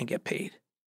camp and get paid.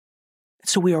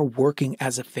 So we are working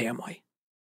as a family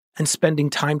and spending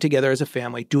time together as a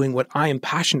family, doing what I am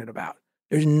passionate about.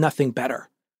 There's nothing better.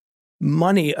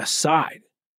 Money aside,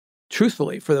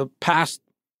 truthfully, for the past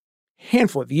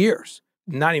handful of years,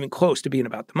 not even close to being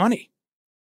about the money.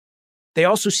 They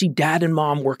also see dad and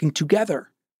mom working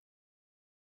together.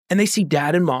 And they see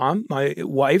dad and mom, my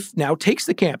wife now takes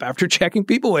the camp after checking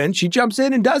people in. She jumps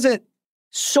in and does it.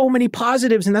 So many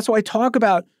positives. And that's why I talk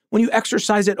about when you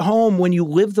exercise at home, when you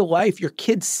live the life, your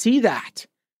kids see that.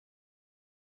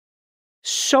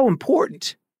 So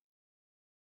important.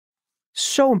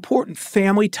 So important.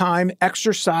 Family time,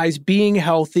 exercise, being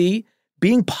healthy,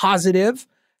 being positive,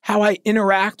 how I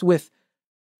interact with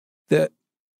the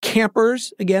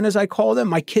campers, again, as I call them.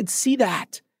 My kids see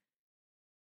that.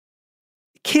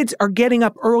 Kids are getting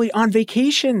up early on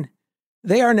vacation.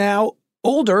 They are now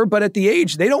older, but at the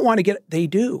age they don't want to get, they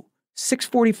do.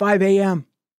 6:45 a.m.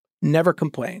 Never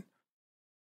complain.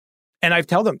 And I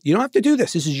tell them, you don't have to do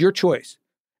this. This is your choice.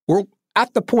 We're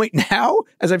at the point now,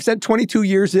 as I've said, 22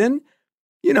 years in,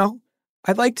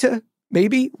 I'd like to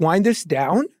maybe wind this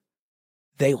down.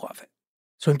 They love it.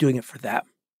 So I'm doing it for them,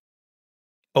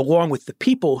 along with the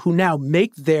people who now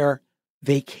make their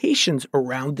vacations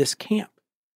around this camp.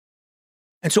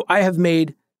 And so I have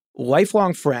made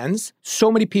lifelong friends.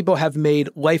 So many people have made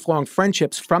lifelong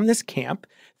friendships from this camp.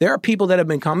 There are people that have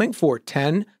been coming for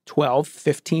 10, 12,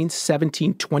 15,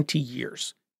 17, 20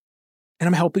 years. And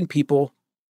I'm helping people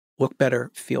look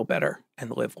better, feel better, and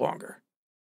live longer.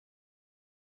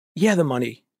 Yeah, the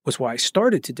money was why I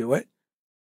started to do it,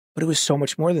 but it was so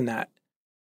much more than that.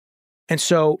 And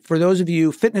so for those of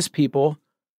you fitness people,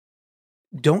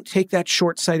 don't take that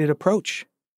short-sighted approach.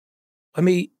 Let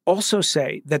me also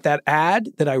say that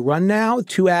ad that I run now,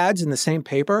 2 ads in the same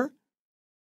paper,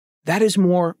 that is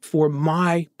more for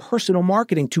my personal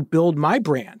marketing to build my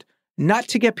brand, not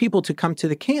to get people to come to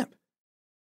the camp.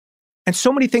 And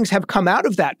so many things have come out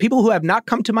of that. People who have not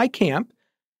come to my camp.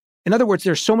 In other words,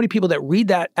 there's so many people that read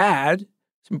that ad,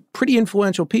 some pretty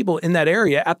influential people in that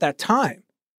area at that time.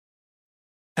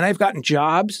 And I've gotten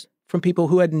jobs from people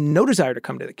who had no desire to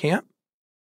come to the camp,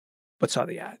 but saw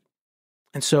the ad.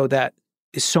 And so that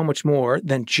is so much more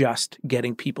than just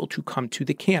getting people to come to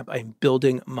the camp. I'm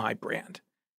building my brand.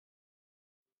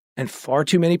 And far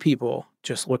too many people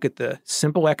just look at the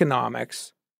simple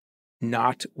economics,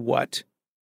 not what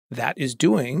that is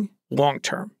doing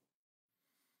long-term.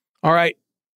 All right.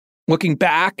 Looking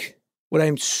back, what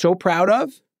I'm so proud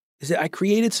of is that I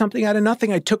created something out of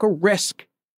nothing. I took a risk,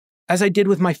 as I did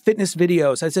with my fitness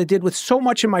videos, as I did with so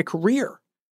much in my career.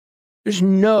 There's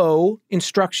no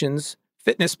instructions,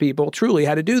 fitness people, truly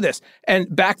how to do this.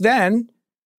 And back then,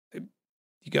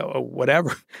 you go, oh,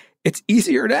 whatever. It's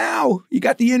easier now. You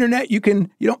got the internet. You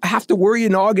don't have to worry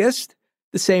in August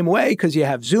the same way because you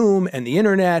have Zoom and the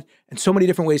internet and so many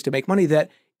different ways to make money that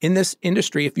in this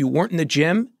industry, if you weren't in the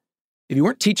gym, if you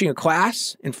weren't teaching a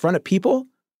class in front of people,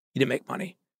 you didn't make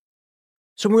money.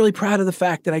 So I'm really proud of the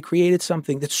fact that I created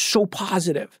something that's so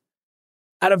positive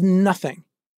out of nothing.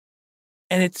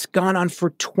 And it's gone on for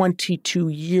 22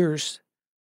 years.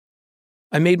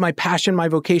 I made my passion my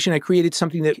vocation. I created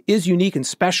something that is unique and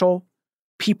special.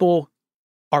 People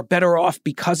are better off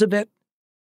because of it.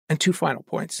 And 2 final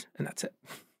points, and that's it.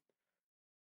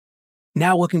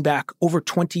 Now looking back over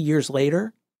 20 years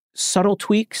later, subtle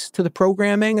tweaks to the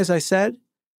programming, as I said.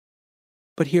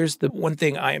 But here's the one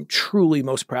thing I am truly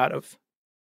most proud of.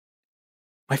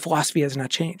 My philosophy has not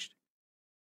changed.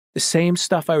 The same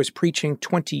stuff I was preaching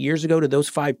 20 years ago to those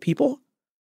 5 people,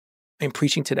 I'm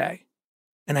preaching today.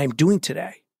 And I'm doing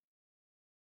today.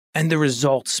 And the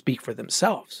results speak for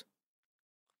themselves.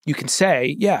 You can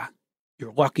say, yeah,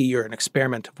 you're lucky, you're an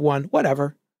experiment of one,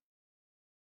 whatever.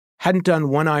 Hadn't done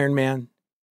 1 Ironman,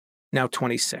 now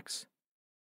 26.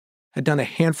 Had done a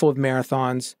handful of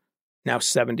marathons, now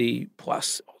 70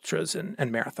 plus ultras and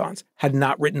marathons. Had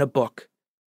not written a book.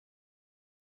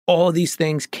 All of these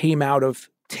things came out of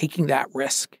taking that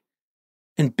risk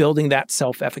and building that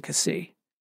self-efficacy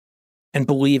and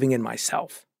believing in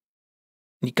myself.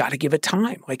 And you got to give it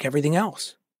time, like everything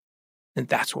else. And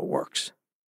that's what works.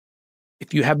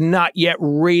 If you have not yet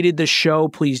rated the show,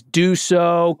 please do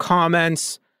so.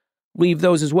 Comments, leave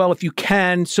those as well if you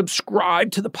can.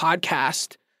 Subscribe to the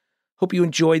podcast. Hope you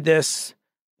enjoyed this.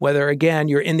 Whether, again,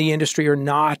 you're in the industry or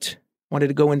not, wanted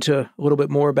to go into a little bit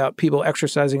more about people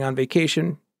exercising on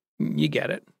vacation, you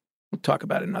get it. We'll talk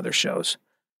about it in other shows.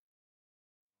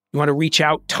 You want to reach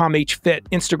out, Tom H. Fit,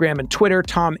 Instagram and Twitter,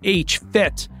 Tom H.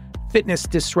 Fit.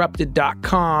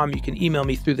 FitnessDisrupted.com. You can email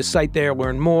me through the site there,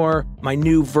 learn more. My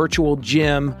new virtual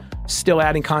gym, still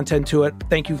adding content to it.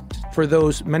 Thank you for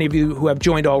those, many of you who have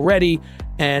joined already.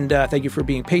 And thank you for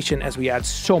being patient as we add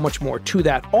so much more to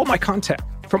that. All my content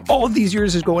from all of these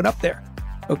years is going up there.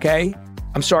 Okay?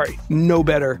 I'm sorry, no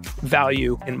better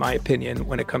value, in my opinion,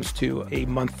 when it comes to a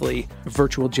monthly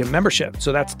virtual gym membership.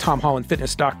 So that's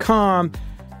TomHollandFitness.com.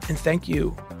 And thank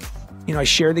you. I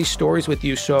share these stories with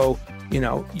you so,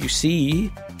 you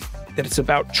see that it's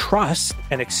about trust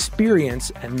and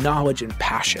experience and knowledge and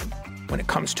passion when it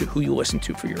comes to who you listen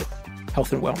to for your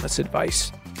health and wellness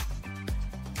advice.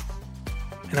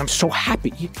 And I'm so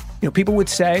happy. People would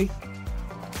say,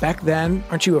 back then,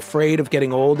 aren't you afraid of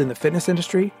getting old in the fitness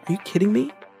industry? Are you kidding me?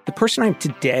 The person I am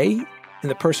today and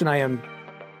the person I am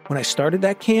when I started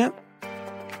that camp,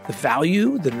 the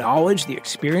value, the knowledge, the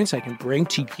experience I can bring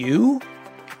to you,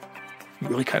 I'm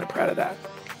really kind of proud of that.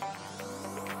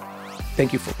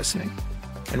 Thank you for listening.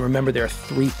 And remember, there are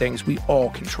 3 things we all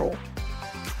control: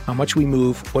 how much we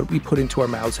move, what we put into our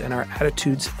mouths, and our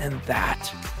attitudes, and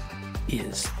that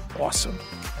is awesome.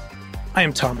 I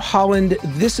am Tom Holland.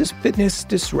 This is Fitness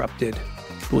Disrupted.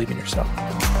 Believe in yourself.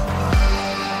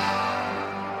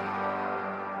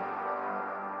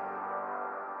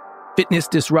 Fitness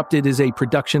Disrupted is a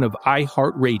production of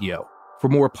iHeartRadio. For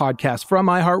more podcasts from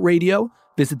iHeartRadio,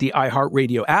 visit the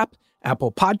iHeartRadio app,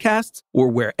 Apple Podcasts, or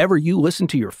wherever you listen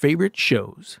to your favorite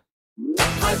shows.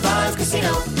 High Five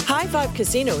Casino. High Five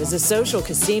Casino is a social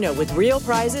casino with real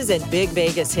prizes and big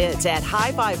Vegas hits at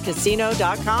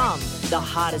highfivecasino.com. The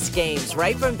hottest games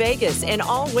right from Vegas, and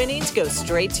all winnings go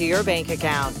straight to your bank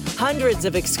account. Hundreds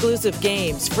of exclusive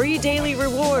games, free daily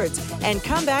rewards, and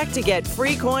come back to get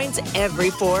free coins every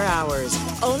 4 hours.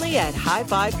 Only at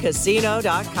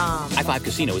highfivecasino.com. High Five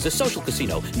Casino is a social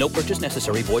casino. No purchase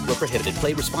necessary. Void where prohibited.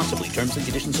 Play responsibly. Terms and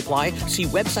conditions apply. See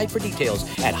website for details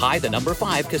at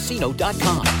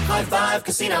high5casino.com. High Five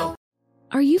Casino.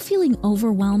 Are you feeling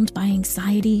overwhelmed by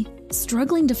anxiety,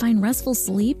 struggling to find restful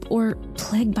sleep, or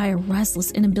plagued by a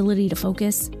restless inability to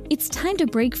focus? It's time to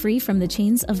break free from the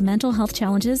chains of mental health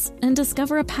challenges and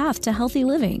discover a path to healthy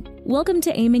living. Welcome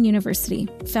to Amen University,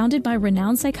 founded by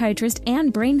renowned psychiatrist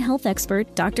and brain health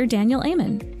expert Dr. Daniel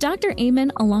Amen. Dr.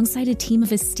 Amen, alongside a team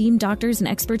of esteemed doctors and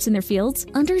experts in their fields,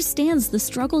 understands the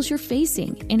struggles you're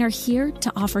facing and are here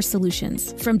to offer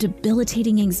solutions. From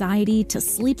debilitating anxiety to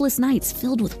sleepless nights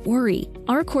filled with worry,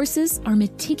 our courses are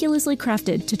meticulously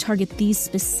crafted to target these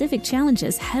specific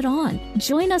challenges head-on.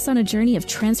 Join us on a journey of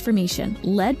transformation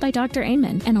led by Dr.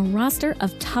 Amen and a roster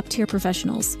of top-tier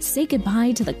professionals. Say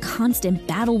goodbye to the constant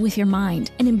battle with your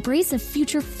mind and embrace a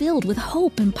future filled with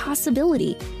hope and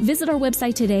possibility. Visit our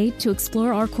website today to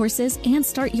explore our courses and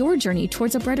start your journey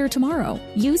towards a brighter tomorrow.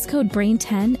 Use code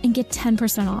BRAIN10 and get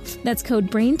 10% off. That's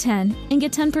code BRAIN10 and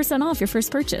get 10% off your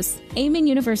first purchase. Amen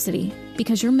University,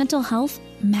 because your mental health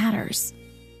matters.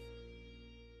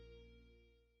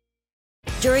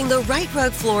 During the Right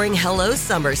Rug Flooring Hello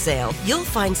Summer Sale, you'll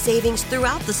find savings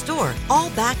throughout the store, all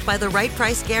backed by the right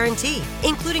price guarantee,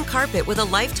 including carpet with a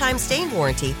lifetime stain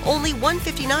warranty, only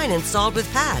 $159 installed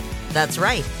with pad. That's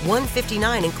right,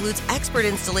 $159 includes expert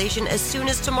installation as soon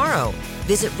as tomorrow.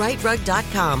 Visit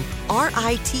rightrug.com,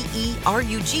 RITERUG.com,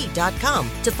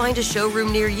 to find a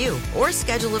showroom near you or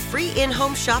schedule a free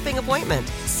in-home shopping appointment.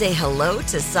 Say hello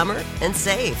to summer and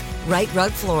save. Right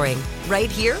Rug Flooring,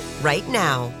 right here, right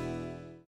now.